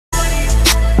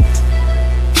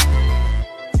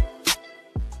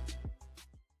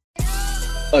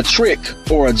A trick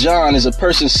or a John is a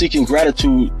person seeking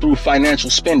gratitude through financial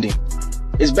spending.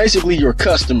 It's basically your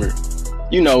customer,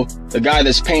 you know, the guy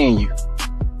that's paying you.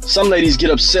 Some ladies get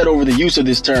upset over the use of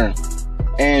this term.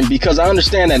 And because I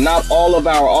understand that not all of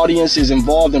our audience is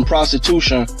involved in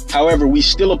prostitution, however, we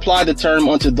still apply the term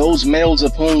unto those males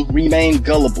of whom remain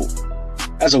gullible.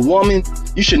 As a woman,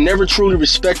 you should never truly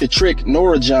respect a trick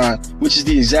nor a John, which is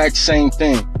the exact same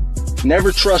thing.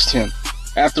 Never trust him.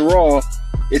 After all,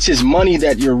 it's his money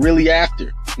that you're really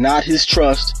after, not his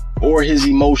trust or his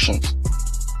emotions.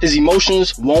 His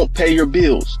emotions won't pay your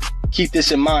bills. Keep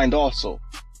this in mind also.